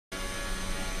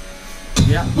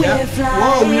Yeah, yeah.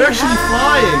 Whoa, we're actually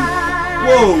flying.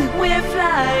 Whoa. We're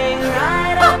flying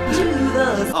right up to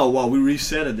the... Oh wow, we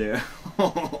reset it there.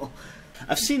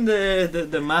 I've seen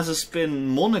the Mazepin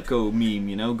Monaco meme,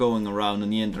 you know, going around on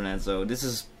the internet, so this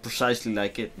is precisely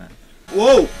like it, man.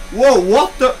 Whoa, whoa,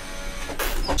 what the?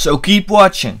 So keep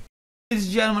watching. Ladies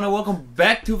and gentlemen, and welcome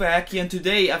back to Wacky, and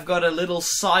today I've got a little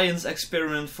science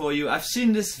experiment for you. I've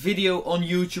seen this video on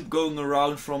YouTube going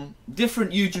around from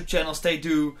different YouTube channels. They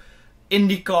do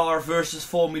IndyCar versus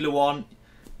Formula 1,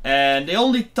 and they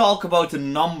only talk about the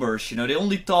numbers, you know, they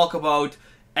only talk about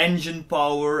engine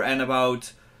power and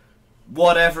about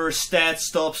whatever stats,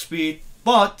 top speed,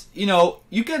 but you know,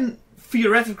 you can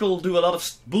theoretically do a lot of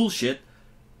bullshit,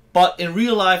 but in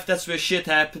real life that's where shit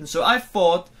happens. So I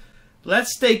thought,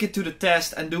 let's take it to the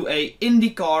test and do a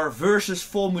IndyCar versus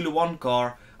Formula 1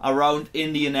 car around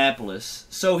Indianapolis.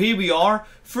 So here we are.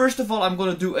 First of all, I'm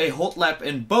going to do a hot lap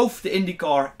in both the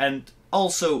IndyCar and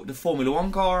also the Formula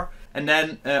 1 car. And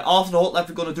then after the hot lap,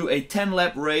 we're going to do a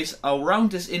 10-lap race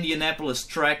around this Indianapolis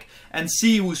track and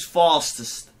see who's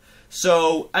fastest.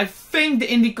 So I think the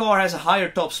IndyCar has a higher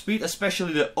top speed,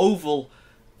 especially the oval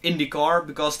IndyCar,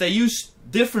 because they use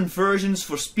different versions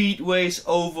for speedways,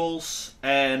 ovals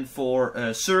and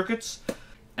for circuits.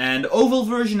 And the oval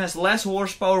version has less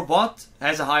horsepower but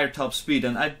has a higher top speed.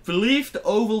 And I believe the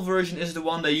oval version is the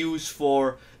one they use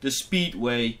for the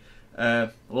speedway,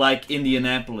 like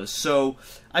Indianapolis. So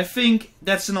I think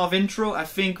that's enough intro. I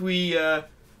think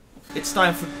it's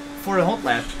time for a hot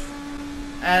lap.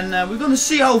 And we're gonna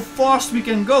see how fast we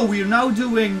can go. We are now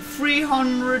doing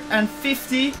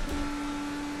 350.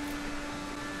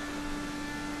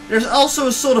 There's also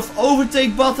a sort of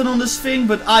overtake button on this thing,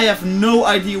 but I have no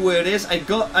idea where it is. I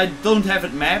don't have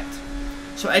it mapped,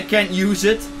 so I can't use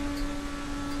it.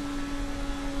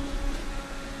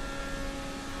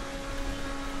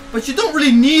 But you don't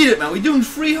really need it, man. We're doing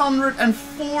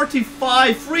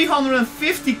 345,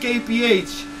 350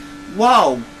 kph.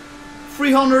 Wow.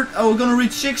 300. Oh, we're gonna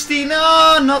reach 60.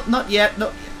 No, not yet.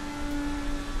 No.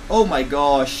 Oh my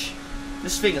gosh,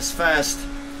 this thing is fast.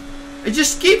 It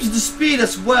just keeps the speed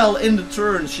as well in the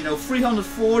turns, you know.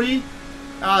 340.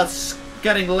 It's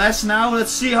getting less now.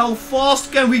 Let's see how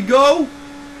fast can we go.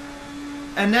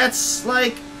 And that's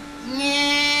like,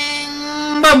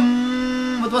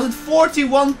 what was it?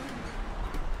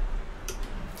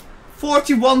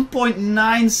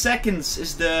 41.9 seconds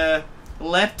is the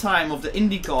lap time of the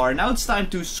IndyCar. Now it's time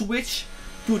to switch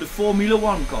to the Formula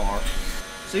 1 car.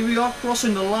 So here we are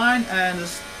crossing the line and the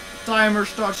timer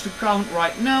starts to count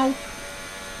right now.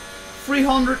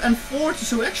 340,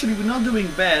 so actually we're not doing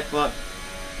bad, but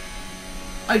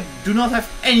I do not have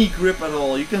any grip at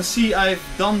all. You can see I've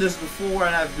done this before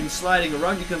and I've been sliding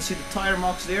around. You can see the tire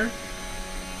marks there.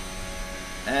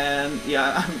 And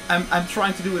yeah, I'm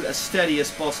trying to do it as steady as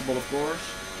possible, of course.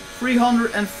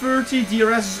 330,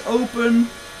 DRS is open.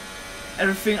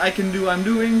 Everything I can do, I'm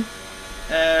doing.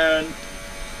 And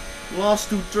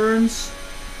last two turns.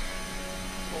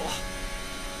 Oh,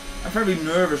 I'm very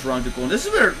nervous around the corner. This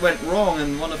is where it went wrong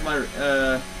in one of my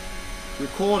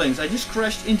recordings. I just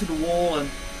crashed into the wall and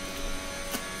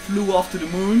flew off to the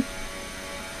moon.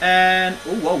 And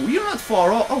oh wow, we are not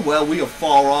far off. Oh well, we are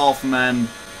far off, man.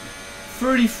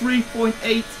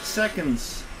 33.8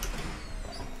 seconds.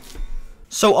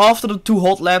 So after the two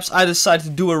hot laps, I decided to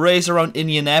do a race around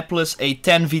Indianapolis, a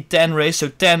 10v10 race, so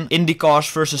 10 IndyCars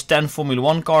versus 10 Formula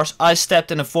 1 cars. I stepped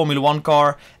in a Formula 1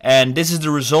 car, and this is the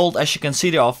result. As you can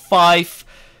see, there are 5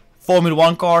 Formula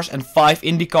 1 cars and 5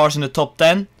 IndyCars in the top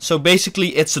 10. So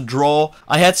basically it's a draw.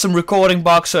 I had some recording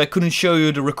bugs, so I couldn't show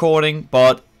you the recording,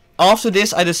 but after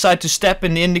this I decided to step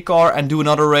in the IndyCar and do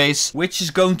another race, which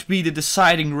is going to be the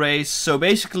deciding race. So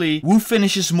basically, who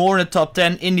finishes more in the top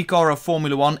 10, IndyCar or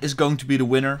Formula 1, is going to be the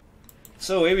winner.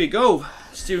 So here we go.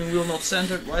 Steering wheel not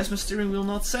centered. Why is my steering wheel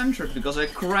not centered? Because I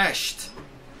crashed.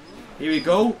 Here we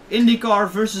go. IndyCar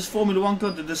versus Formula 1 car,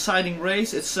 the deciding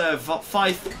race. It's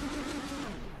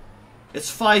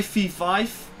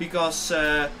 5v5 because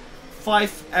 5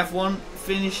 F1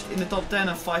 finished in the top 10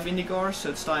 and 5 IndyCars. So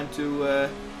it's time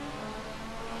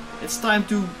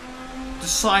to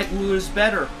decide who is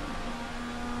better.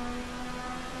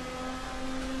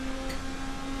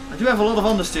 I do have a lot of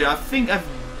understeer. I think I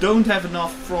don't have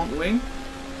enough front wing,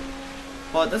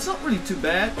 but that's not really too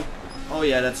bad. Oh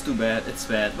yeah, that's too bad. It's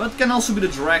bad, but it can also be the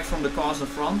drag from the cars in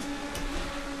front.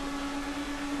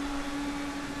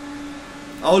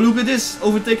 Oh, look at this,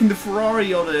 overtaking the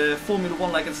Ferrari or the Formula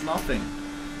 1 like it's nothing.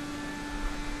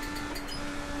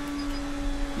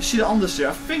 You see the understeer.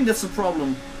 I think that's the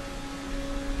problem.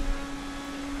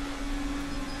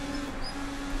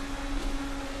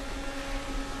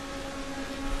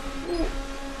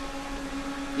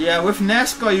 Yeah, with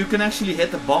NASCAR you can actually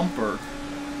hit the bumper,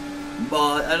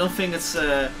 but I don't think it's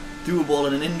doable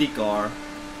in an IndyCar.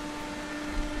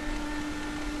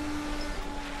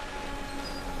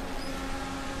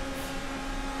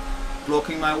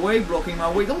 Blocking my way, blocking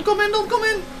my way. Don't come in, don't come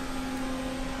in!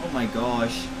 Oh my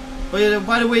gosh. But yeah,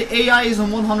 by the way, AI is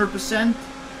on 100%.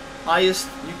 Highest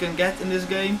you can get in this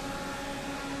game.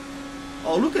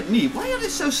 Oh, look at me. Why are they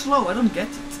so slow? I don't get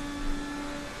it.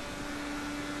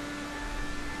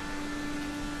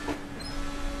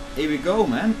 Here we go,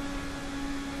 man.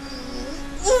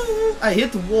 Ooh, I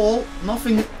hit the wall.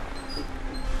 Nothing.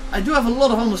 I do have a lot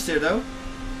of understeer though.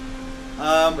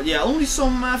 But yeah, only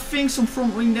some, I think some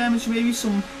front wing damage, maybe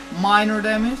some minor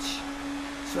damage.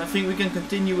 So I think we can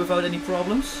continue without any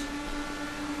problems.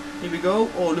 Here we go.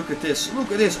 Oh, look at this.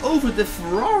 Look at this. Over the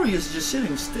Ferrari is just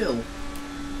sitting still.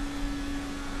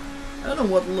 I don't know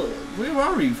what. Where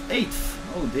are we? 8th.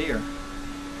 Oh dear.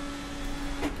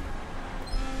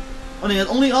 Only it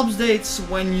only updates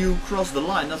when you cross the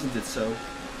line, doesn't it? So.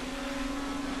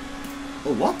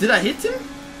 Oh, what? Did I hit him?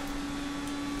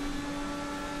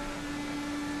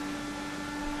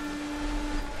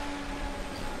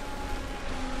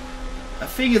 I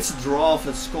think it's a draft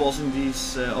that's causing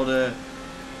these, or the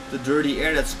dirty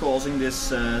air that's causing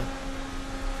this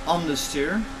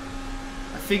understeer.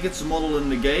 I think it's a model in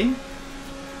the game.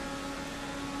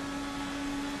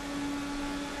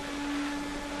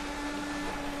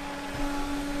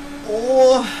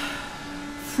 Oh,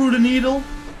 through the needle.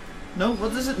 No,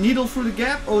 what is it? Needle through the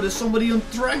gap. Oh, there's somebody on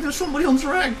track. There's somebody on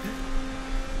track.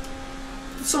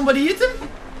 Did somebody hit him?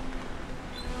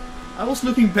 I was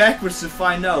looking backwards to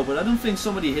find out, but I don't think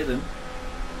somebody hit him.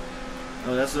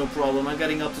 Oh, that's no problem. I'm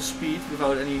getting up to speed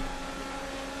without any.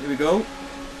 Here we go.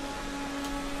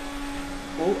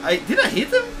 Oh, did I hit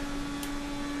him?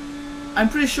 I'm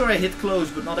pretty sure I hit close,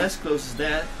 but not as close as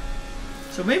that.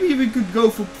 So maybe we could go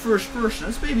for first person.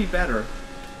 That's maybe better.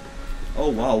 Oh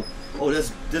wow. Oh,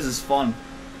 this is fun.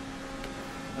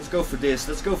 Let's go for this.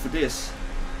 Let's go for this.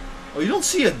 Oh, you don't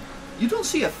see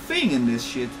a thing in this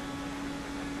shit.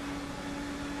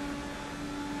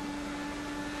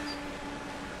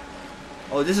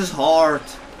 Oh, this is hard.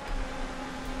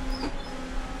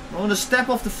 I want to step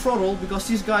off the throttle because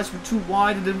these guys were too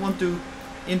wide. I didn't want to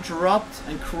interrupt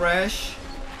and crash.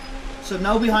 So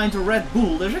now behind the Red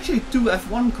Bull, there's actually 2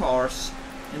 F1 cars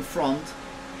in front.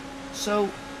 So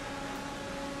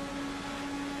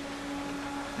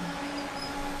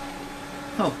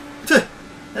oh,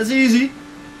 that's easy.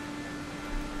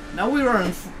 Now we are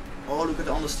in. Oh, look at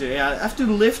the understeer. Yeah, I have to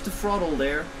lift the throttle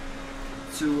there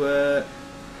to.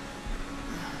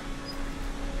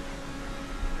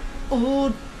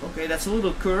 Oh, okay, that's a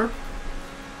little curve.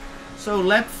 So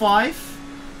lap 5.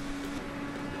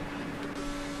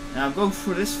 Now I'm going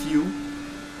for this view.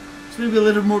 It's maybe a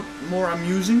little more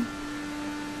amusing.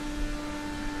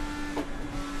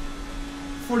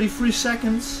 43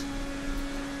 seconds.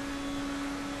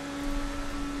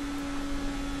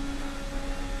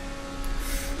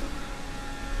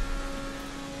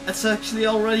 That's actually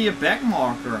already a back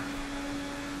marker.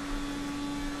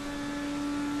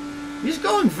 He's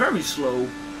going very slow.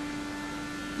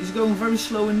 He's going very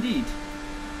slow indeed.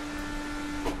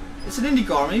 It's an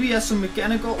IndyCar. Maybe he has some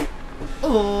mechanical.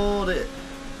 Oh,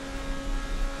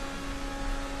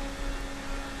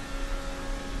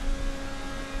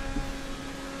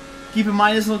 keep in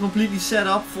mind it's not completely set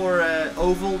up for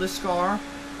oval, this car.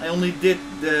 I only did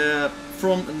the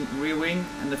front and rear wing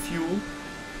and the fuel.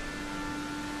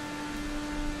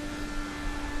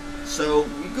 So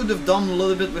we could have done a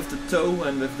little bit with the toe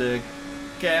and with the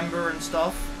camber and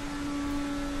stuff.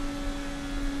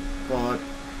 But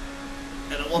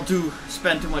I don't want to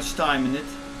spend too much time in it.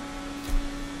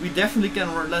 We definitely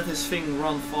can let this thing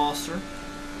run faster.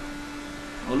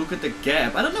 Oh, look at the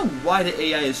gap. I don't know why the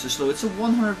AI is so slow. It's a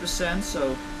 100%,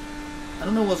 so I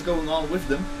don't know what's going on with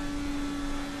them.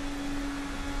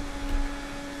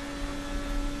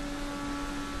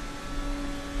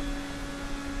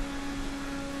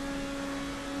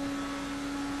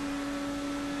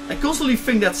 I constantly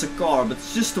think that's a car, but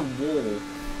it's just a wall.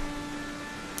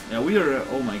 Yeah, we are.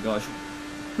 Oh my gosh.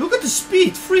 Look at the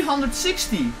speed!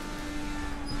 360!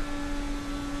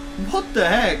 What the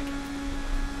heck?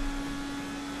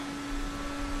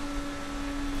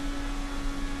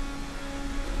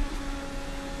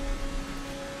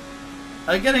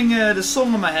 I'm getting the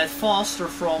song in my head faster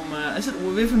from. Is it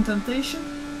Within Temptation?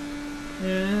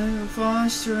 Yeah,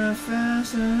 faster and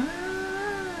faster.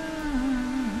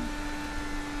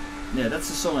 Yeah, that's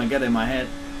the song I get in my head.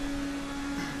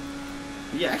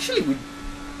 Yeah, actually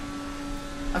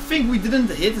I think we didn't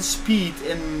hit the speed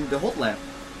in the Hotlap.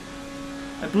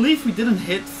 I believe we didn't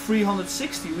hit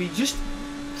 360, we just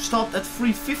stopped at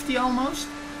 350 almost.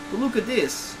 But look at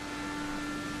this.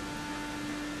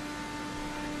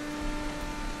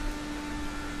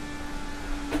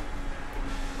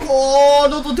 Oh,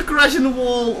 not to crash in the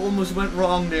wall, almost went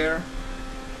wrong there.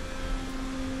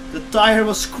 The tire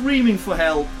was screaming for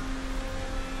help.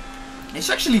 It's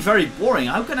actually very boring.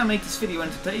 How can I make this video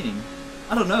entertaining?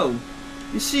 I don't know.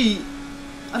 You see,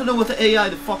 I don't know what the AI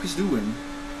the fuck is doing.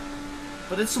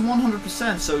 But it's a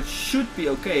 100%, so it should be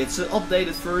okay. It's an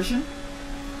updated version.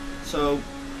 So,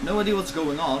 no idea what's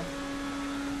going on.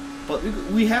 But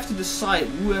we have to decide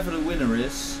whoever the winner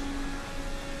is.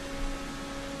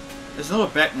 There's not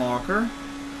a back marker.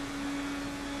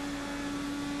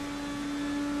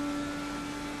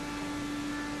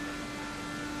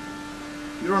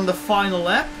 You're on the final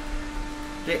lap.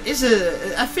 There is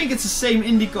I think it's the same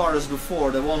IndyCar as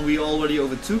before, the one we already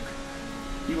overtook.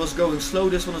 He was going slow,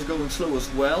 this one is going slow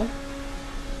as well.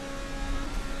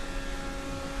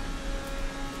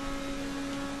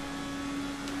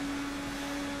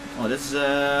 Oh, this is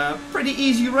a pretty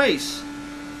easy race.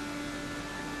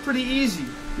 Pretty easy.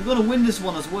 We're gonna win this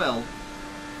one as well.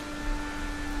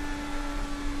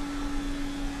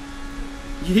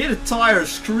 You hear the tire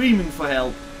screaming for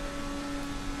help.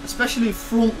 Especially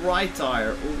front right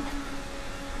tire. Ooh.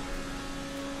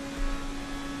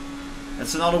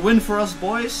 That's another win for us,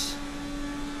 boys.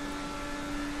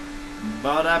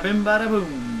 Bada bim bada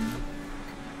boom.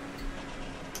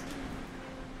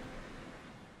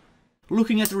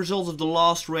 Looking at the results of the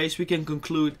last race, we can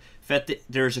conclude that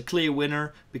there is a clear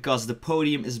winner because the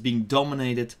podium is being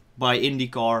dominated by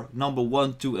IndyCar. Number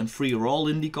 1, 2 and 3 are all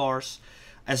IndyCars,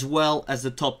 as well as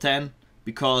the top 10,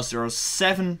 because there are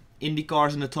 7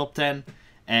 IndyCars in the top 10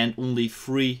 and only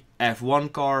 3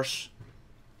 F1 cars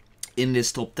in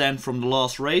this top 10 from the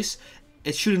last race.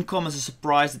 It shouldn't come as a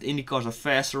surprise that IndyCars are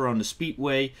faster on the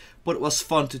Speedway, but it was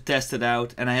fun to test it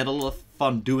out and I had a lot of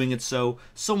fun doing it. So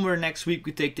somewhere next week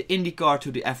we take the IndyCar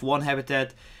to the F1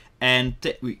 habitat and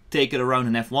we take it around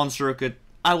an F1 circuit.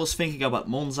 I was thinking about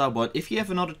Monza, but if you have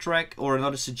another track or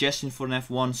another suggestion for an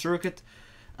F1 circuit,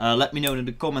 let me know in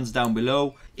the comments down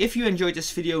below. If you enjoyed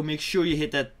this video, make sure you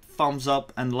hit that thumbs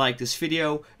up and like this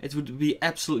video. It would be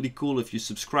absolutely cool if you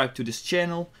subscribe to this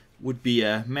channel. Would be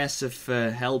a massive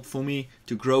help for me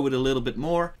to grow it a little bit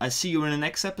more. I see you in the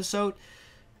next episode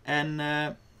and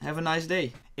have a nice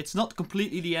day. It's not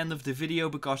completely the end of the video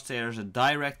because there's a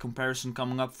direct comparison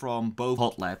coming up from both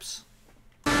hot laps.